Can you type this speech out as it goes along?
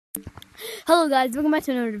Hello guys, welcome back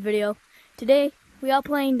to another video. Today we are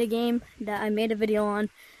playing the game that I made a video on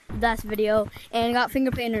last video, and I got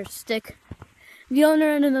finger painter stick. The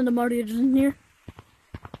owner and another Marty is in here.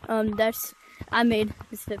 I made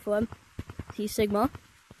this fit for him. He's Sigma.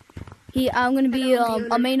 I'm gonna be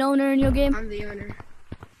a main owner in your game. I'm the owner.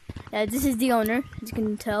 Yeah, this is the owner, as you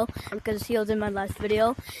can tell, because he was in my last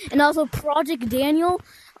video. And also Project Daniel,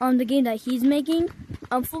 the game that he's making.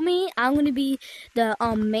 For me, I'm gonna be the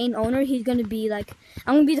main owner. He's gonna be I'm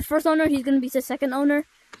gonna be the first owner. He's gonna be the second owner.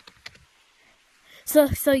 So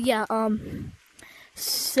yeah.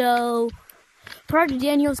 So Project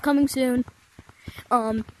Daniel is coming soon.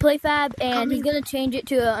 PlayFab, and he's gonna change it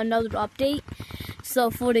to another update. So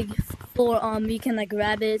you can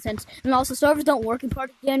grab it, and also servers don't work in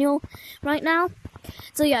Project Daniel right now.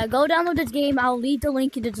 So yeah, go download this game. I'll leave the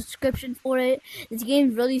link in the description for it. This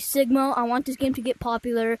game is really Sigma. I want this game to get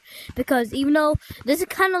popular because even though this is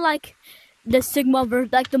kind of like the Sigma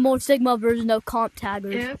version, the more Sigma version of comp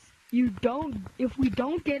taggers. If we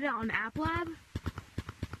don't get it on App Lab,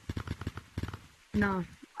 no,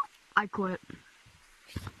 I quit.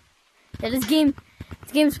 Yeah, this game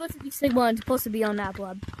is supposed to be Sigma and it's supposed to be on App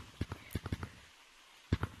Lab.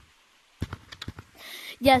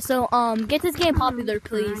 Yeah, so get this game popular,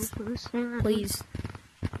 please. Please.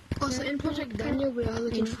 Also, in Project Daniel, we are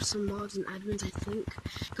looking for some mods and admins, I think,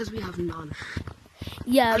 because we have none.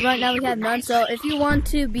 Yeah, right now we have none. So if you want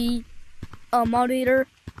to be a moderator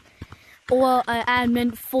or an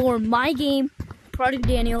admin for my game, Project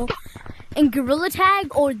Daniel, and Gorilla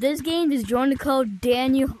Tag or this game, just join the code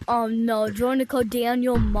Daniel. Join the code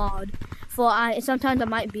Daniel mod. Sometimes I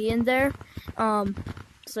might be in there.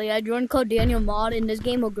 So yeah, join code Daniel mod in this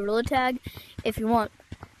game or Gorilla Tag if you want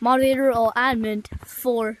moderator or admin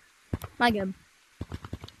for my game.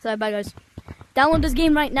 So bye guys. Download this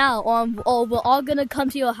game right now, or we're all gonna come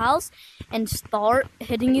to your house and start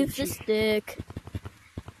hitting you with the stick.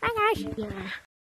 Bye guys. Yeah.